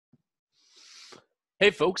Hey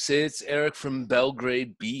folks, it's Eric from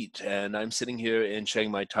Belgrade Beat, and I'm sitting here in Chiang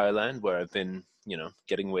Mai, Thailand, where I've been,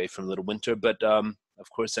 getting away from a little winter. But of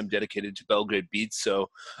course, I'm dedicated to Belgrade Beat, so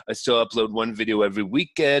I still upload one video every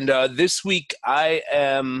week. And this week, I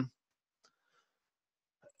am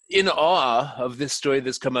in awe of this story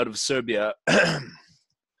that's come out of Serbia.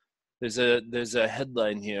 there's a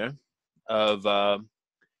headline here of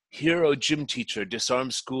hero gym teacher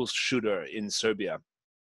disarms school shooter in Serbia.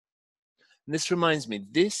 And this reminds me,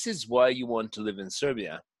 this is why you want to live in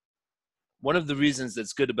Serbia. One of the things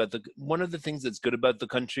that's good about the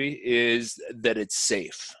country is that it's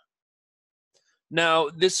safe. Now,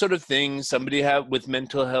 this sort of thing, somebody with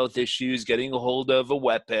mental health issues, getting a hold of a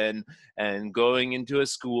weapon and going into a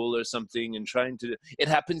school or something and it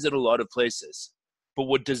happens in a lot of places. But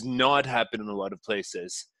what does not happen in a lot of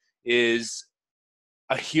places is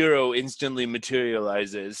a hero instantly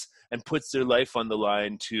materializes and puts their life on the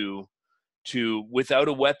line to without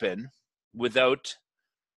a weapon,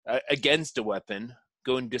 against a weapon,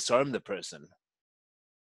 go and disarm the person.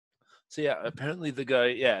 So yeah, apparently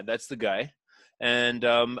that's the guy. And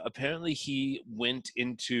apparently he went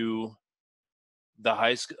into the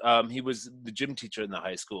high school. He was the gym teacher in the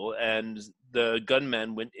high school, and the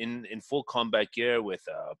gunman went in full combat gear with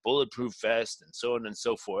a bulletproof vest and so on and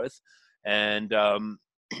so forth. And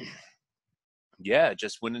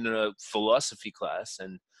just went in a philosophy class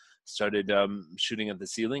and started shooting at the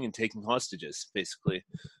ceiling and taking hostages, basically.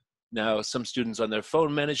 Now, some students on their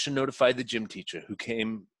phone managed to notify the gym teacher, who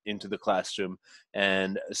came into the classroom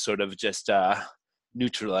and sort of just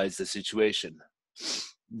neutralized the situation.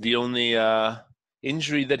 The only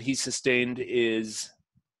injury that he sustained is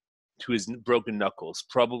to his broken knuckles,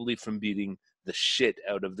 probably from beating the shit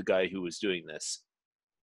out of the guy who was doing this.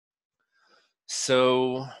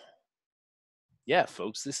 So yeah,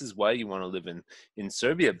 folks, this is why you want to live in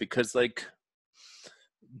Serbia, because, like,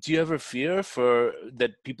 do you ever fear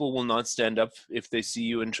that people will not stand up if they see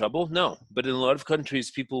you in trouble? No, but in a lot of countries,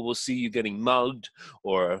 people will see you getting mugged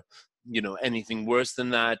or, anything worse than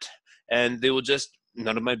that, and they will just,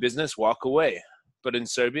 none of my business, walk away. But in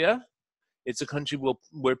Serbia, it's a country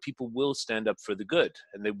where people will stand up for the good,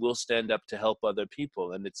 and they will stand up to help other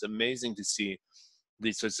people, and it's amazing to see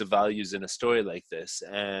these sorts of values in a story like this.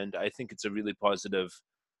 And I think it's a really positive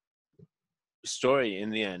story in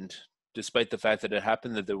the end, despite the fact that it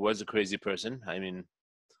happened that there was a crazy person. I mean,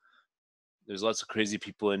 there's lots of crazy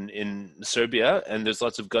people in Serbia, and there's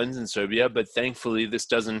lots of guns in Serbia, but thankfully this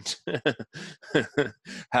doesn't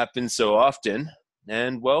happen so often.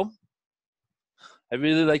 And well, I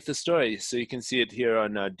really like the story. So you can see it here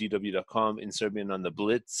on dw.com in Serbian on the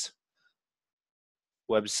Blitz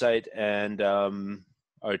website, and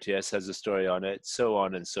RTS has a story on it, so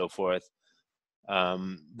on and so forth.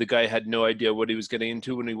 The guy had no idea what he was getting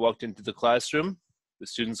into when he walked into the classroom. The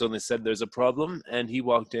students only said there's a problem, and he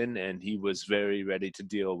walked in and he was very ready to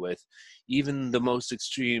deal with even the most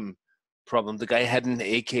extreme problem. The guy had an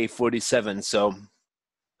AK-47, so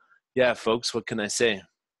yeah, folks, what can I say?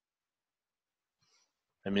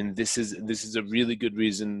 I mean, this is a really good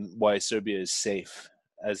reason why Serbia is safe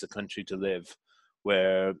as a country to live,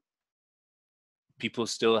 where people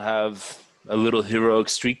still have a little heroic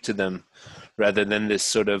streak to them, rather than this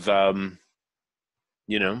sort of, a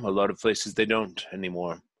lot of places they don't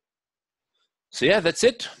anymore. So yeah, that's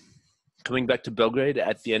it. Coming back to Belgrade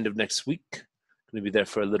at the end of next week. Going to be there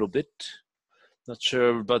for a little bit. Not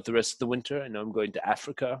sure about the rest of the winter. I know I'm going to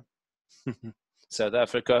Africa, South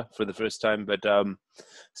Africa for the first time, but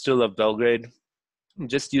still love Belgrade.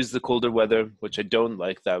 Just use the colder weather, which I don't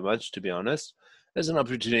like that much, to be honest, as an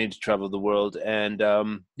opportunity to travel the world. And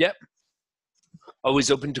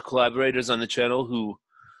always open to collaborators on the channel who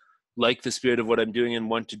like the spirit of what I'm doing and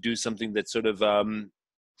want to do something that sort of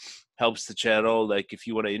helps the channel. Like, if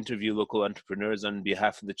you want to interview local entrepreneurs on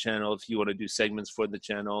behalf of the channel, if you want to do segments for the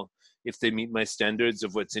channel, if they meet my standards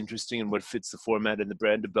of what's interesting and what fits the format and the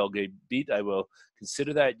brand of Belgrade Beat, I will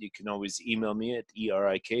consider that. You can always email me at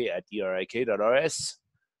erik@erik.rs.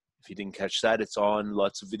 If you didn't catch that, it's on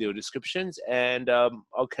lots of video descriptions. And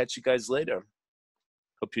I'll catch you guys later.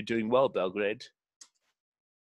 Hope you're doing well, Belgrade.